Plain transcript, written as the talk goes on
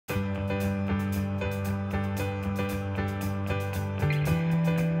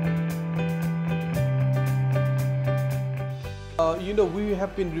We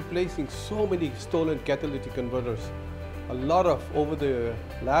have been replacing so many stolen catalytic converters. A lot of, over the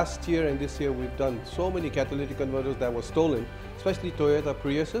last year and this year, we've done so many catalytic converters that were stolen, especially Toyota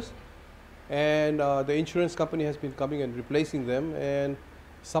Priuses. And the insurance company has been coming and replacing them. And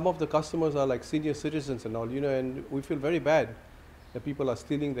some of the customers are like senior citizens and all, and we feel very bad that people are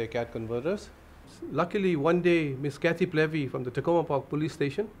stealing their CAT converters. Luckily, one day, Miss Kathy Plevy from the Takoma Park Police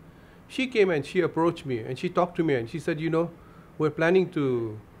Station, she came and she approached me and she talked to me and she said, we're planning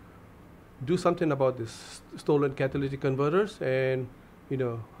to do something about this stolen catalytic converters, and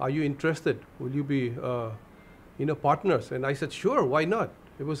are you interested? Will you be partners? And I said, sure, why not?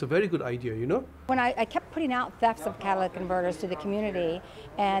 It was a very good idea, When I kept putting out thefts of catalytic converters to the community,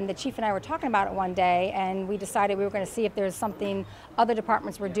 and the chief and I were talking about it one day, and we decided we were going to see if there's something other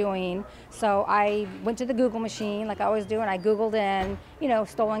departments were doing. So I went to the Google machine, like I always do, and I Googled in,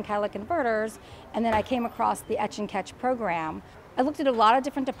 stolen catalytic converters, and then I came across the Etch and Catch program. I looked at a lot of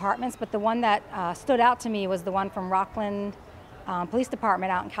different departments, but the one that stood out to me was the one from Rockland Police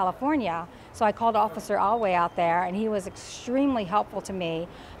Department out in California. So I called Officer Alway out there, and he was extremely helpful to me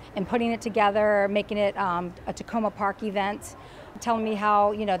in putting it together, making it a Takoma Park event, telling me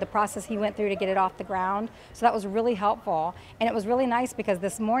how the process he went through to get it off the ground. So that was really helpful, and it was really nice because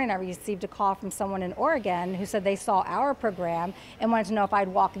this morning I received a call from someone in Oregon who said they saw our program and wanted to know if I'd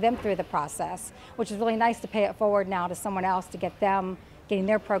walk them through the process, which is really nice to pay it forward now to someone else to get them getting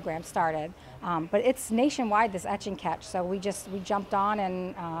their program started. But it's nationwide, this Etch and Catch, so we jumped on,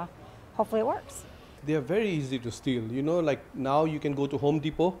 and hopefully it works. They are very easy to steal. Like now you can go to Home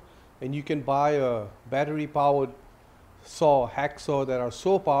Depot and you can buy a battery-powered hacksaw that are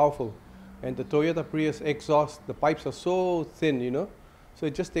so powerful, and the Toyota Prius exhaust, the pipes are so thin, so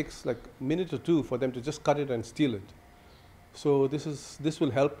it just takes like a minute or two for them to just cut it and steal it. So this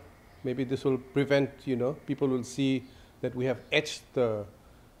will help. Maybe this will prevent, people will see that we have etched the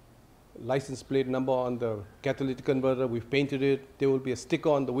license plate number on the catalytic converter. We've painted it. There will be a sticker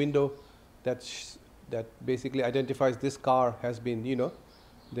on the window that basically identifies this car has been,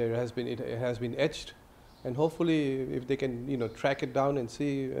 it has been etched. And hopefully, if they can, track it down and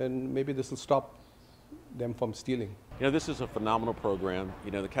see, and maybe this will stop them from stealing. This is a phenomenal program.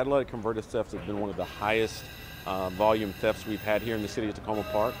 The catalytic converter thefts have been one of the highest volume thefts we've had here in the city of Takoma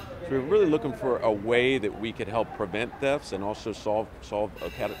Park. So we're really looking for a way that we could help prevent thefts and also solve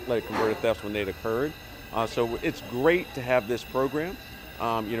catalytic converter thefts when they'd occurred. So it's great to have this program.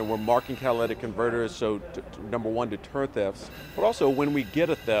 We're marking catalytic converters, so number one, deter thefts, but also when we get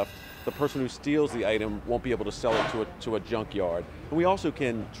a theft, the person who steals the item won't be able to sell it to a junkyard. And we also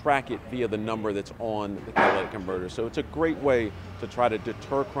can track it via the number that's on the catalytic converter. So it's a great way to try to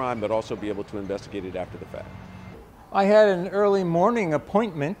deter crime, but also be able to investigate it after the fact. I had an early morning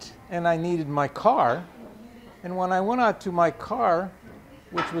appointment and I needed my car. And when I went out to my car,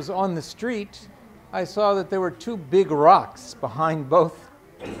 which was on the street, I saw that there were two big rocks behind both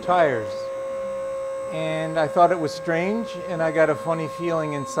tires. And I thought it was strange, and I got a funny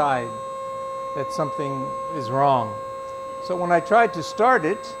feeling inside that something is wrong. So when I tried to start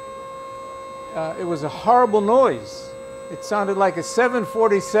it, it was a horrible noise. It sounded like a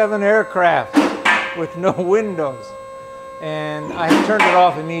 747 aircraft with no windows. And I turned it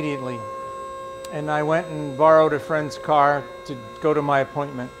off immediately. And I went and borrowed a friend's car to go to my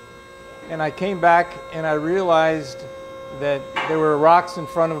appointment. And I came back and I realized that there were rocks in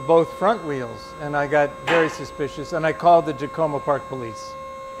front of both front wheels, and I got very suspicious, and I called the Takoma Park Police.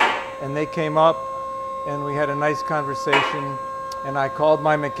 And they came up and we had a nice conversation, and I called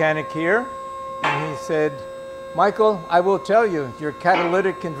my mechanic here and he said, "Michael, I will tell you, your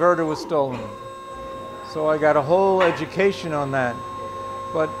catalytic converter was stolen." So I got a whole education on that.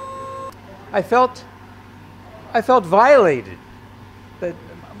 But I felt violated, that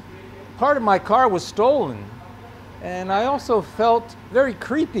part of my car was stolen. And I also felt very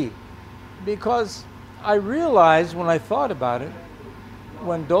creepy because I realized when I thought about it,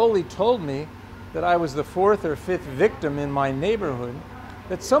 when Dolly told me that I was the 4th or 5th victim in my neighborhood,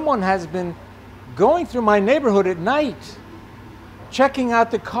 that someone has been going through my neighborhood at night, checking out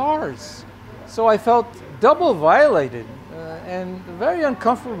the cars. So I felt double violated and very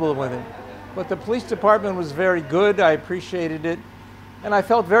uncomfortable with it. But the police department was very good. I appreciated it. And I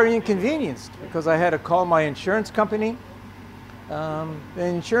felt very inconvenienced because I had to call my insurance company. The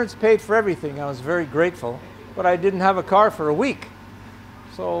insurance paid for everything. I was very grateful, but I didn't have a car for a week.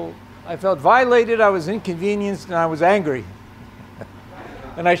 So I felt violated, I was inconvenienced, and I was angry.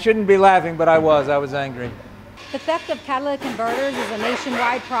 And I shouldn't be laughing, but I was angry. The theft of catalytic converters is a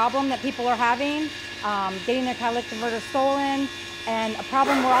nationwide problem that people are having, getting their catalytic converters stolen. And a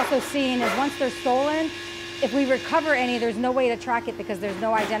problem we're also seeing is once they're stolen, if we recover any, there's no way to track it because there's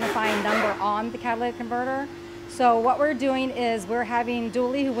no identifying number on the catalytic converter. So what we're doing is we're having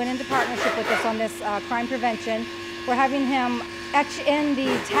Dooley, who went into partnership with us on this crime prevention, we're having him etch in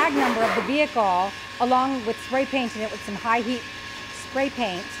the tag number of the vehicle along with spray painting it with some high heat spray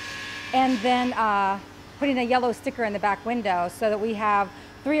paint, and then putting a yellow sticker in the back window so that we have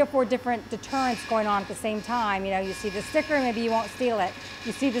 3 or 4 different deterrents going on at the same time. You know, you see the sticker, maybe you won't steal it.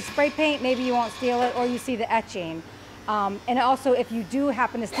 You see the spray paint, maybe you won't steal it, or you see the etching. And also, if you do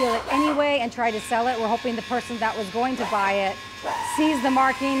happen to steal it anyway and try to sell it, we're hoping the person that was going to buy it sees the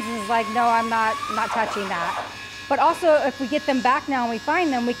markings and is like, no, I'm not touching that. But also, if we get them back now and we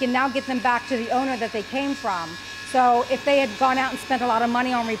find them, we can now get them back to the owner that they came from. So if they had gone out and spent a lot of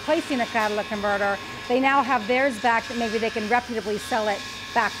money on replacing a catalytic converter, they now have theirs back that maybe they can reputably sell it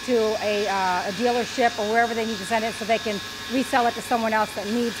back to a dealership or wherever they need to send it so they can resell it to someone else that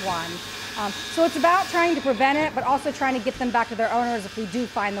needs one. So it's about trying to prevent it, but also trying to get them back to their owners if we do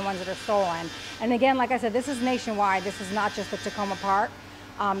find the ones that are stolen. And again, like I said, this is nationwide. This is not just the Takoma Park.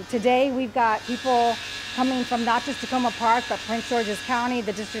 Today we've got people coming from not just Takoma Park, but Prince George's County,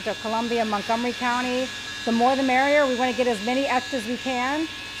 the District of Columbia, Montgomery County. The more the merrier. We want to get as many etched as we can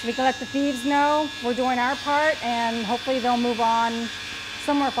so we can let the thieves know we're doing our part, and hopefully they'll move on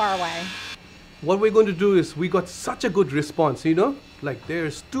somewhere far away. What we're going to do is, we got such a good response, you know, like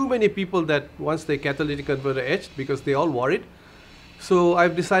there's too many people that wants their catalytic converter etched because they're all worried. So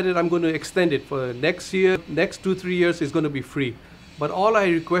I've decided I'm going to extend it for next year. Next 2-3 years is going to be free. But all I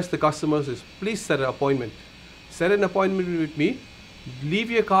request the customers is, please set an appointment. Set an appointment with me. Leave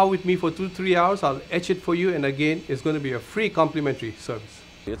your car with me for 2-3 hours. I'll etch it for you, and again, it's going to be a free complimentary service.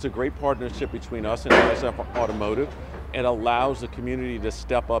 It's a great partnership between us and RSF Automotive. It allows the community to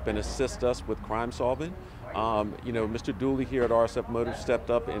step up and assist us with crime solving. You know, Mr. Dooley here at RSF Motive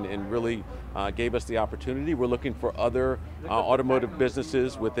stepped up and really gave us the opportunity. We're looking for other automotive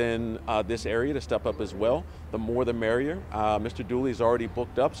businesses within this area to step up as well. The more the merrier. Mr. Dooley's already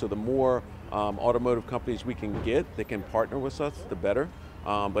booked up, so the more automotive companies we can get that can partner with us, the better.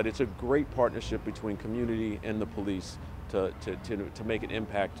 But it's a great partnership between community and the police to make an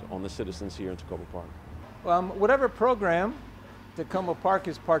impact on the citizens here in Takoma Park. Whatever program Takoma Park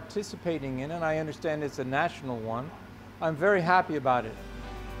is participating in, and I understand it's a national one, I'm very happy about it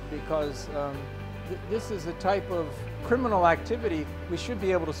because this is a type of criminal activity we should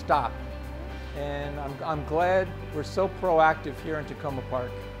be able to stop. And I'm glad we're so proactive here in Takoma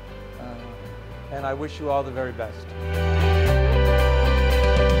Park. And I wish you all the very best.